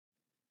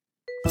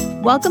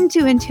Welcome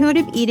to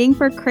Intuitive Eating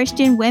for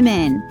Christian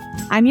Women.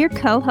 I'm your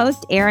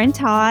co-host, Erin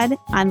Todd.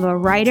 I'm a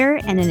writer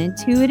and an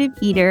intuitive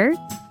eater.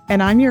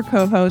 And I'm your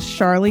co-host,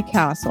 Charlie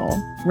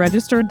Castle,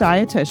 registered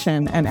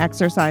dietitian and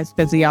exercise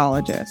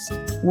physiologist.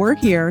 We're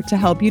here to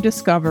help you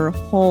discover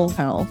whole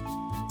health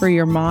for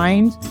your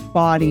mind,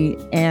 body,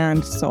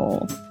 and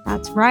soul.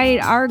 That's right.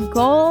 Our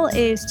goal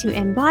is to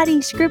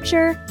embody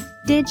scripture,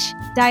 ditch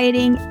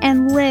dieting,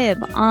 and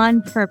live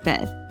on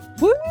purpose.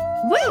 Woo!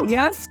 Woo!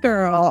 Yes,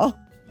 girl.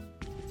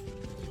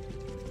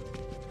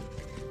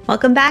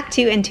 Welcome back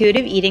to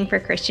Intuitive Eating for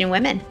Christian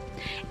Women.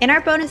 In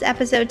our bonus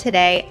episode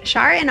today,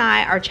 Shar and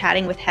I are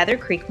chatting with Heather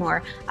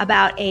Creekmore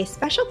about a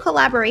special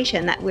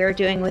collaboration that we're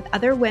doing with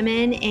other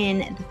women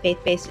in the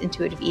faith-based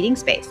intuitive eating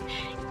space.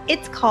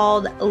 It's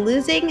called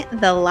Losing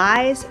the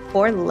Lies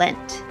for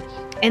Lent.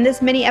 In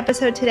this mini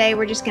episode today,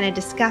 we're just going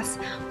to discuss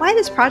why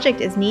this project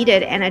is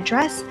needed and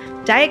address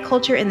diet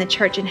culture in the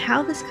church and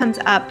how this comes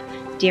up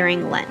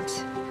during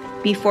Lent.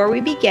 Before we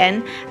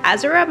begin,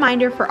 as a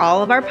reminder for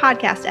all of our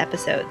podcast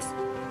episodes,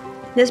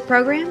 this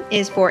program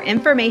is for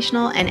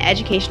informational and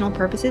educational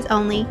purposes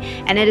only,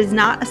 and it is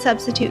not a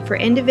substitute for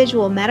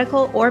individual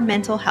medical or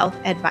mental health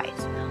advice.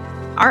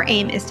 Our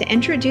aim is to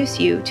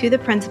introduce you to the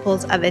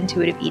principles of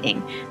intuitive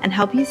eating and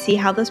help you see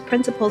how those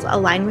principles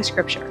align with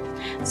Scripture,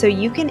 so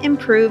you can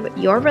improve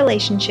your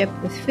relationship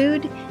with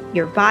food,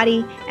 your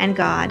body, and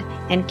God,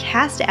 and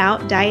cast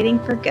out dieting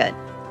for good.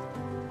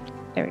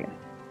 There we go.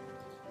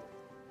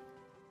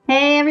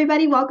 Hey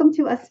everybody, welcome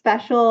to a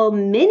special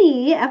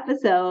mini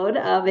episode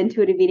of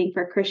Intuitive Eating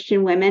for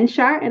Christian Women.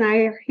 Shar and I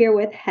are here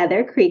with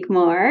Heather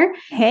Creekmore.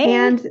 Hey.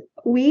 And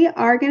we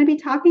are going to be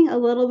talking a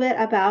little bit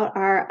about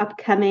our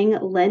upcoming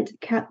Lent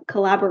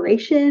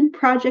collaboration,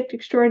 project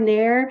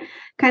extraordinaire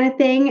kind of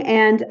thing.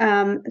 And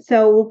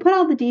so we'll put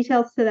all the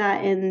details to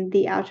that in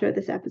the outro of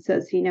this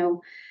episode so you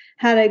know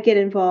how to get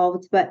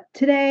involved. But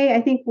today, I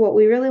think what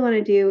we really want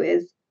to do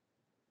is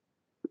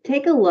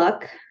take a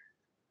look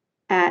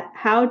at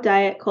how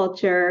diet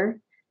culture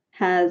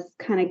has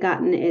kind of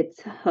gotten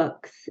its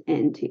hooks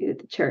into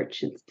the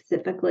church and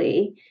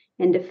specifically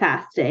into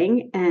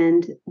fasting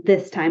and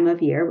this time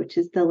of year, which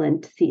is the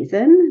Lenten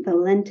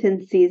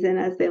season,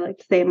 as they like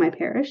to say in my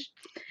parish.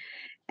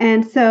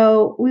 And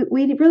so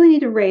we really need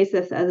to raise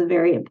this as a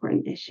very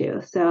important issue.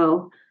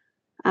 So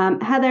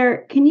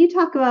Heather, can you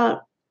talk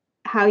about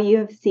how you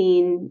have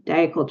seen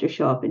diet culture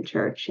show up in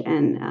church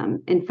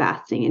and in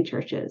fasting in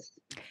churches?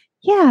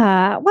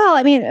 Yeah, well,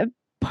 I mean,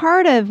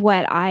 part of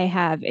what I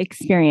have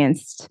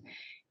experienced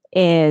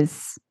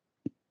is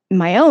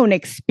my own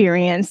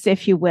experience,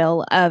 if you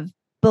will, of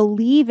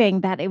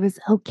believing that it was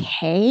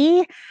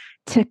okay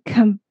to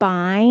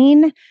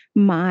combine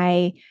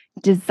my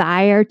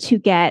desire to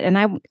get, and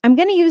I'm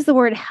going to use the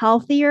word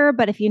healthier,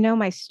 but if you know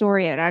my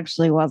story, it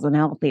actually wasn't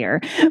healthier.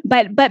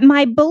 But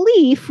my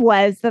belief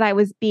was that I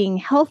was being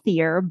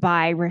healthier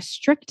by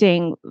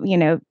restricting,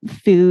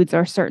 foods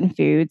or certain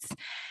foods.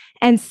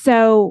 And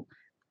so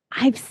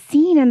I've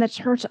seen in the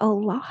church a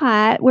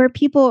lot where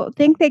people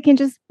think they can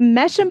just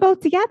mesh them both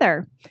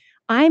together.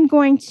 I'm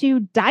going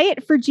to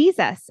diet for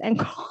Jesus and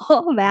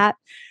call that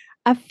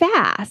a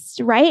fast,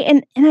 right?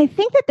 And I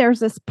think that there's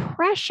this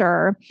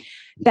pressure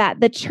that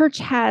the church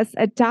has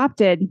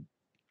adopted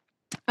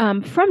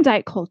from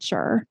diet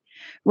culture,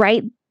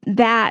 right?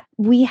 That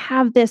we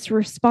have this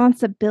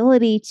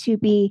responsibility to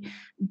be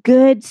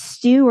good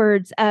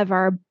stewards of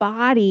our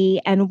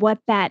body. And what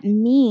that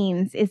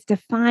means is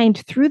defined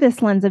through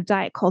this lens of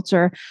diet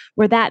culture,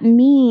 where that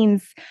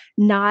means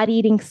not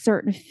eating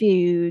certain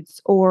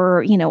foods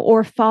or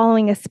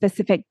following a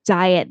specific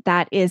diet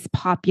that is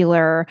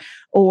popular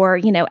or,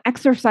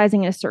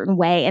 exercising in a certain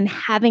way and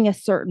having a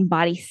certain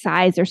body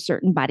size or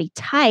certain body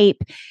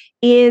type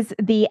is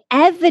the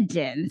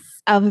evidence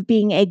of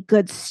being a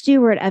good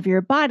steward of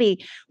your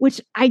body, which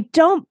I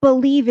don't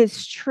believe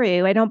is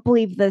true. I don't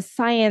believe the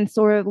science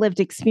or lived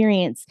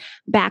experience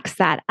backs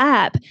that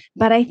up.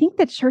 But I think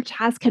the church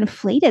has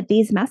conflated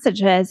these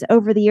messages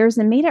over the years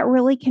and made it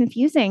really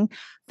confusing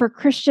for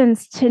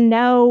Christians to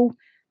know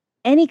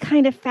any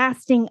kind of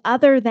fasting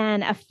other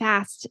than a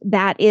fast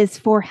that is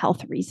for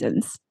health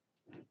reasons.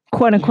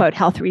 Quote unquote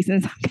health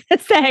reasons. I'm going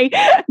to say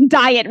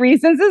diet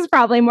reasons is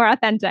probably more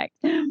authentic.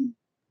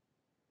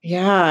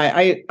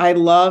 Yeah, I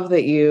love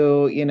that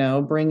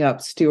you bring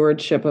up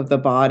stewardship of the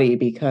body,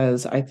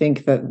 because I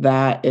think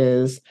that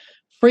is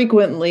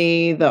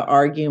frequently the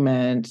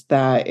argument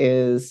that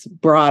is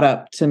brought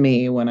up to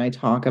me when I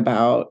talk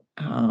about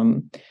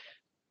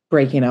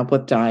breaking up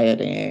with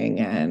dieting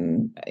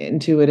and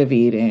intuitive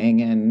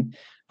eating and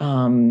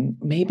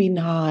maybe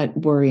not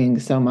worrying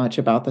so much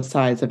about the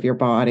size of your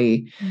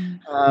body.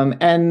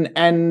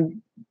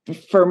 And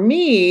for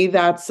me,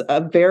 that's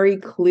a very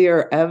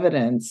clear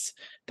evidence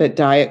that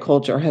diet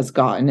culture has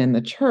gotten in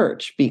the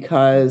church,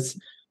 because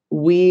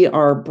we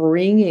are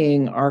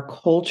bringing our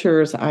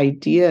culture's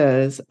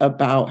ideas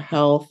about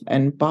health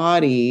and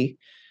body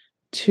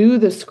to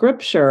the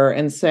scripture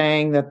and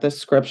saying that the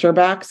scripture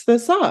backs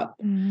this up.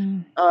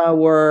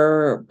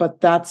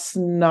 But that's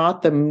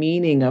not the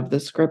meaning of the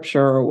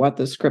scripture or what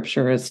the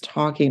scripture is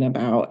talking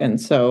about. And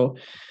so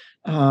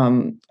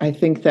I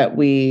think that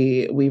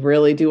we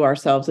really do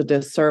ourselves a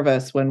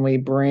disservice when we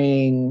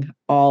bring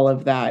all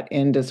of that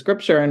into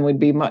scripture, and we'd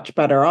be much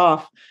better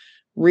off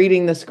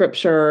reading the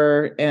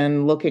scripture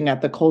and looking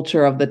at the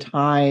culture of the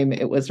time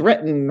it was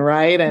written,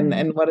 right?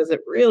 And what is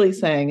it really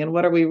saying? And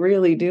what are we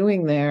really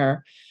doing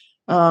there?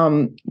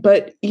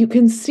 But you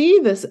can see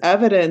this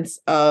evidence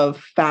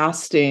of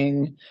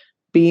fasting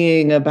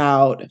being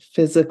about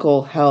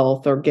physical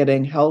health or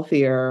getting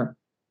healthier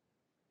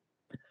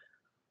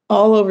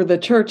all over the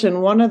church.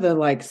 And one of the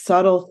like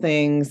subtle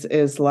things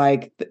is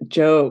like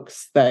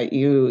jokes that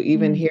you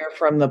even hear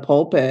from the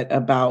pulpit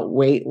about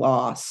weight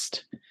loss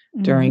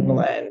during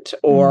Lent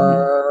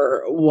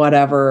or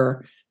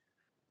whatever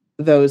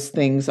those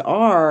things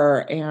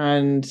are.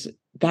 And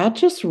that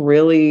just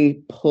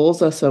really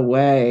pulls us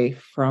away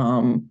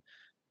from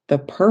the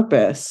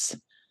purpose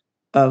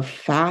of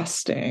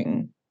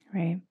fasting.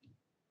 Right.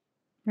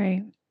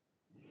 Right.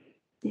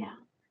 Yeah.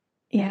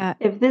 Yeah.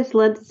 If this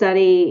Lent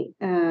study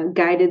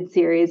guided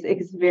series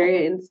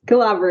experience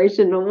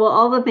collaboration, well,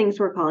 all the things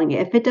we're calling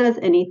it, if it does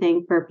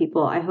anything for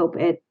people, I hope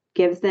it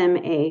gives them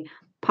a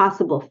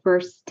possible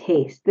first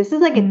taste. This is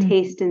like a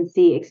taste and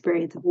see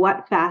experience of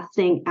what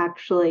fasting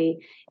actually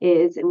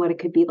is and what it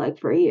could be like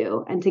for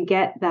you. And to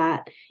get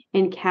that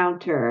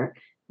encounter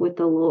with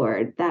the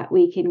Lord that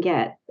we can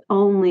get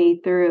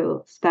only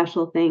through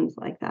special things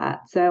like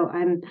that. So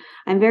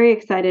I'm very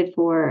excited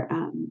for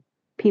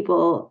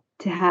people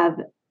to have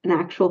an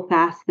actual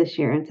fast this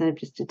year instead of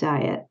just a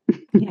diet.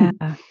 Yeah.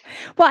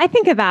 Well, I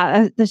think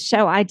about the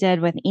show I did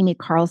with Amy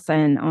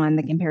Carlson on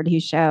the Compared to Who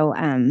show.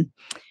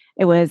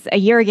 It was a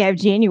year ago,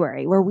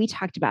 January, where we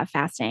talked about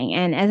fasting.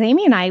 And as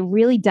Amy and I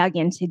really dug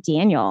into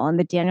Daniel, and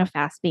the Daniel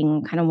fast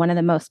being kind of one of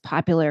the most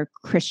popular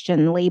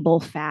Christian label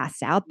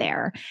fasts out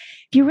there,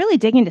 if you really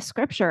dig into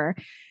scripture,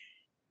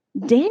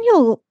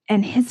 Daniel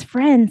and his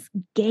friends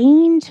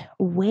gained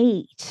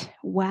weight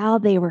while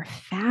they were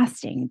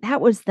fasting.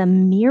 That was the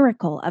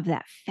miracle of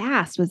that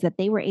fast, was that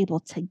they were able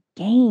to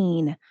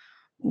gain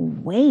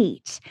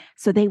weight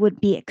so they would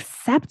be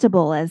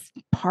acceptable as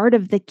part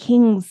of the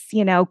king's,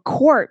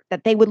 court,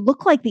 that they would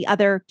look like the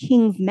other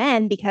king's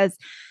men because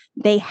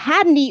they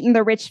hadn't eaten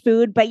the rich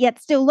food, but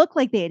yet still looked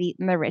like they had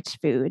eaten the rich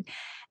food.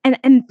 And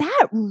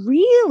that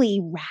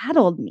really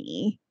rattled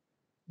me.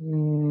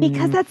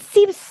 Because that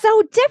seems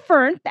so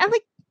different.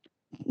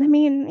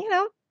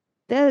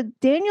 The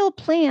Daniel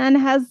plan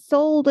has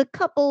sold a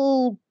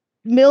couple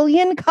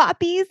million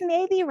copies,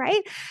 maybe,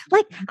 right?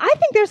 Like, I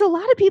think there's a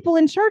lot of people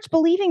in church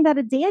believing that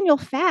a Daniel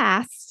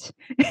fast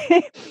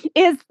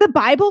is the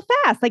Bible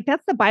fast. Like,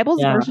 that's the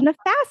Bible's version of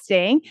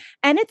fasting.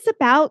 And it's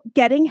about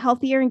getting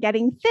healthier and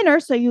getting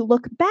thinner so you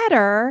look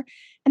better.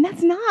 And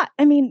that's not,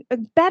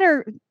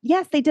 better.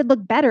 Yes, they did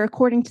look better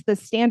according to the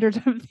standards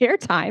of their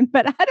time,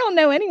 but I don't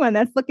know anyone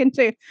that's looking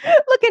to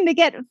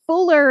get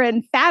fuller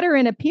and fatter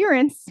in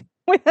appearance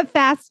with a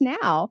fast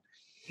now.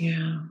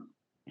 Yeah.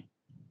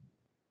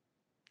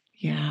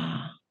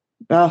 Yeah.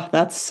 Oh,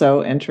 that's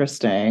so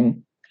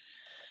interesting.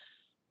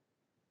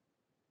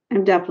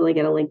 I'm definitely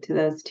going to link to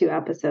those 2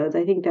 episodes.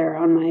 I think they're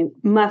on my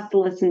must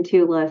listen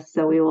to list.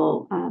 So we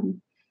will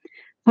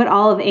put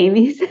all of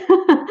Amy's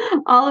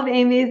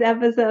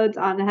episodes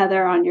on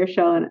Heather on your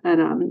show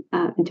and on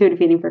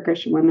Intuitive Eating for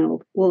Christian Women.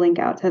 We'll link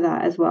out to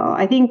that as well.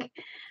 I think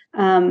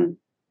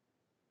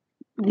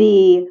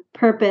the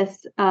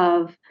purpose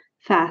of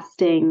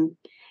fasting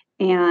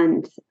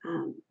and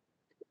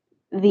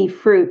the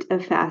fruit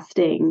of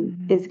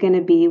fasting is going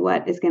to be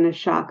what is going to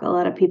shock a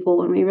lot of people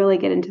when we really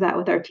get into that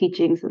with our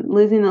teachings. And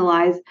Losing the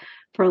Lies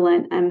for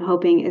Lent, I'm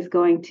hoping, is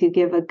going to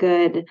give a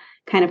good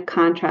kind of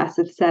contrast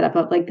of setup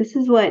of like, this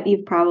is what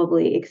you've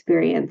probably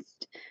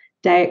experienced,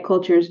 diet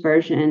culture's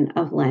version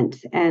of Lent.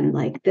 And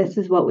like, this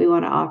is what we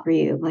want to offer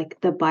you, like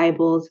the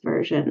Bible's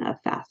version of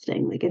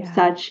fasting. Like, it's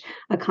such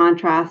a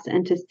contrast,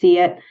 and to see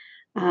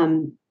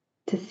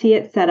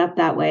it set up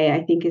that way,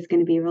 I think is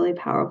going to be really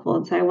powerful.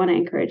 And so I want to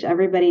encourage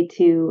everybody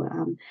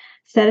to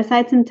set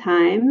aside some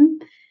time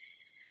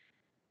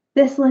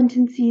this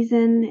Lenten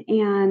season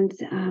and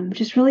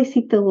just really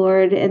seek the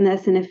Lord in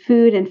this. And if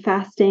food and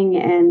fasting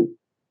and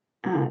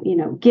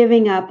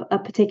giving up a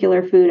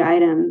particular food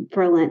item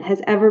for Lent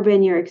has ever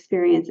been your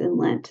experience in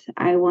Lent,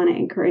 I want to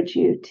encourage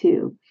you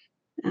to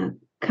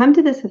come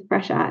to this with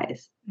fresh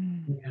eyes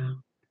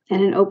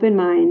and an open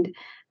mind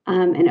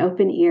and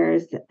open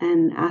ears,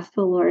 and ask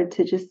the Lord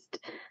to just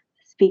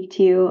speak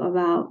to you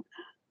about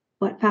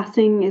what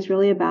fasting is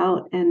really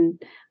about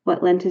and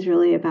what Lent is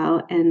really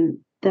about, and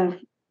the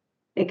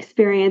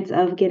experience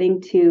of getting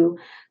to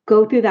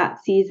go through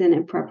that season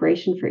in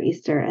preparation for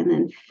Easter and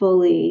then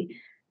fully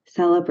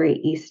celebrate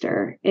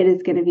Easter. It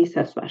is going to be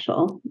so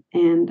special.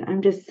 And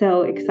I'm just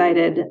so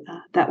excited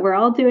that we're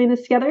all doing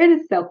this together. It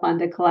is so fun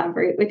to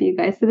collaborate with you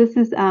guys. So this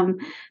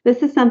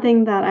is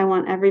something that I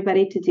want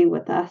everybody to do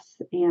with us.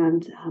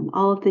 And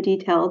all of the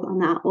details on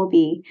that will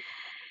be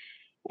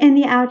in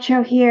the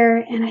outro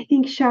here. And I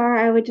think, Shar,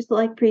 I would just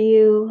like for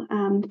you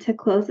to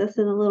close us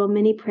in a little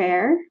mini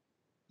prayer.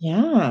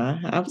 Yeah,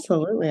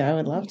 absolutely. I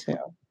would love to.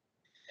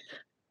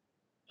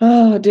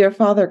 Oh, dear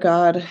Father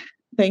God,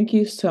 thank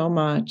you so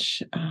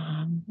much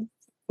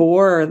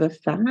for the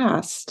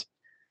fast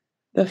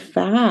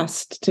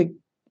to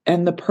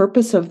and the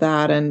purpose of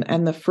that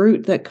and the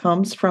fruit that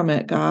comes from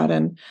it, God.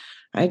 And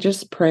I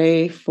just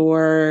pray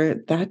for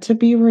that to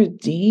be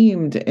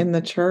redeemed in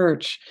the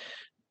church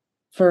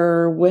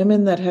for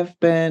women that have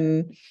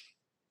been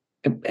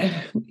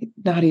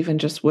not even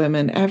just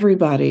women,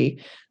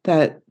 everybody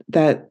that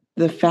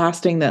the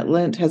fasting, that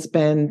Lent has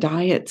been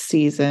diet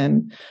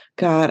season.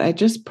 God, I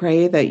just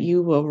pray that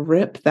you will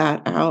rip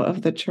that out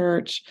of the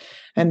church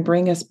and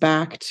bring us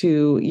back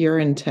to your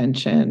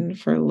intention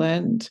for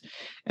Lent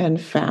and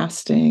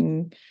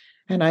fasting.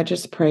 And I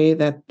just pray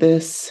that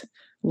this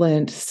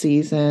Lent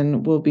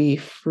season will be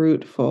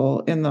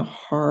fruitful in the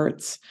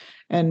hearts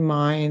and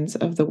minds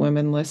of the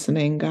women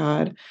listening,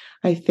 God.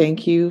 I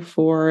thank you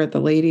for the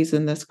ladies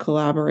in this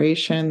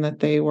collaboration, that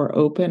they were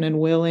open and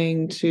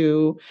willing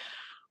to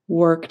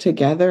work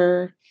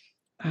together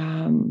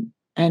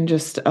and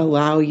just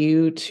allow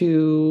you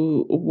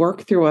to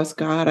work through us,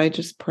 God. I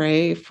just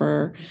pray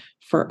for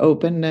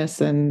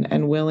openness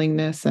and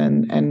willingness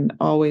and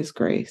always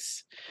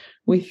grace.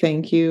 We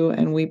thank you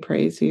and we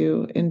praise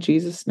you in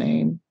Jesus'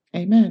 name.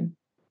 Amen.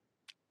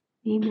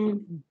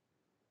 Amen.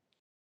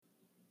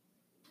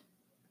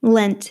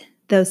 Lent,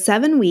 those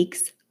 7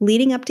 weeks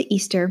leading up to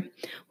Easter,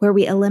 where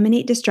we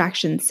eliminate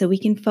distractions so we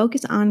can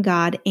focus on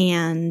God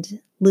and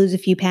lose a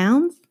few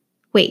pounds?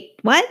 Wait,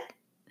 what?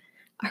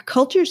 Our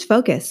culture's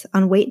focus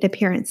on weight and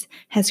appearance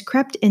has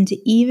crept into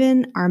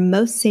even our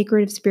most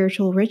sacred of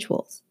spiritual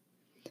rituals.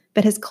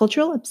 But has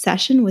cultural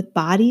obsession with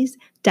bodies,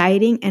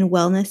 dieting, and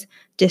wellness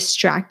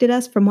distracted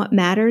us from what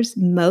matters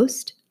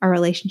most, our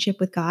relationship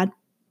with God?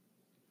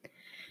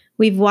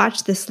 We've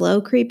watched the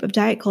slow creep of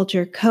diet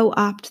culture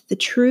co-opt the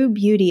true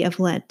beauty of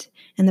Lent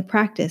and the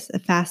practice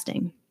of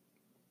fasting.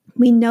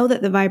 We know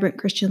that the vibrant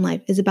Christian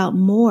life is about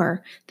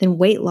more than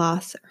weight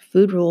loss or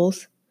food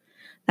rules.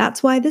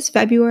 That's why this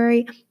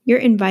February, you're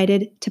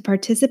invited to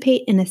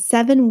participate in a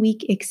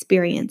 7-week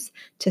experience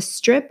to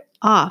strip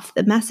off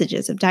the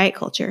messages of diet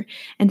culture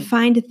and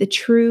find the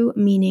true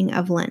meaning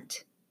of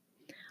Lent.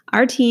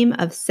 Our team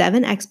of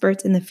 7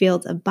 experts in the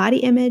fields of body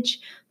image,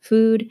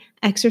 food,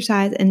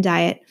 exercise, and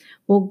diet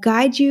will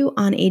guide you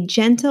on a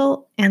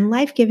gentle and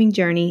life-giving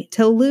journey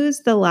to lose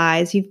the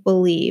lies you've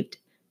believed,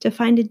 to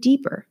find a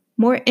deeper,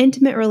 more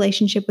intimate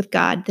relationship with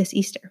God this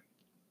Easter.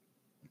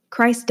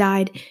 Christ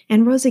died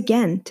and rose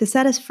again to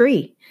set us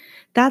free.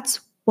 That's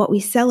what we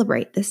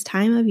celebrate this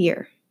time of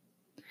year.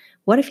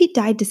 What if he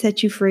died to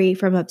set you free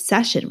from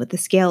obsession with the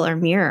scale or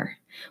mirror?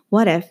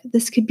 What if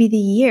this could be the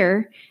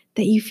year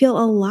that you feel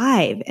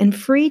alive and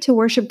free to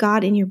worship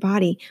God in your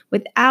body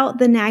without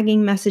the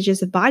nagging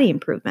messages of body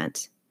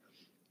improvement?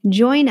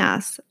 Join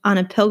us on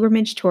a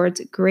pilgrimage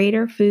towards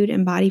greater food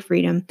and body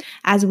freedom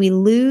as we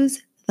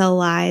lose the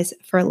lies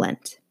for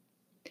Lent.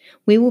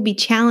 We will be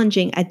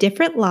challenging a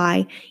different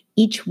lie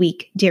each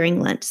week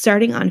during Lent,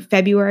 starting on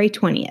February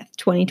 20th,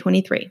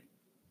 2023.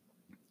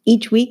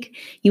 Each week,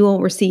 you will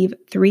receive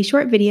 3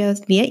 short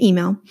videos via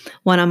email,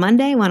 one on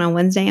Monday, one on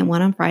Wednesday, and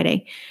one on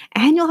Friday.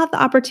 And you'll have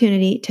the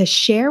opportunity to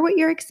share what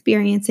you're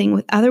experiencing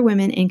with other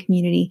women in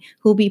community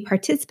who will be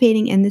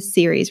participating in this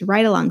series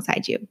right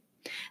alongside you.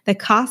 The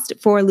cost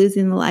for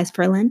losing the lies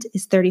for Lent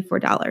is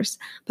 $34,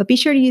 but be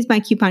sure to use my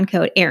coupon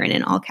code Erin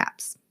in all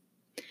caps.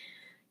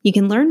 You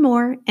can learn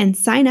more and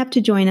sign up to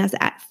join us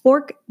at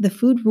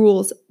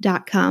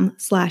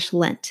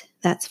forkthefoodrules.com/Lent.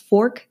 That's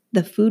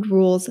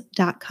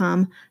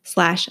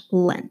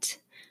forkthefoodrules.com/Lent.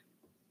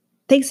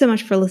 Thanks so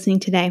much for listening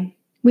today.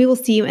 We will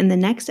see you in the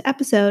next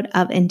episode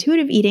of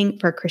Intuitive Eating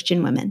for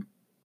Christian Women.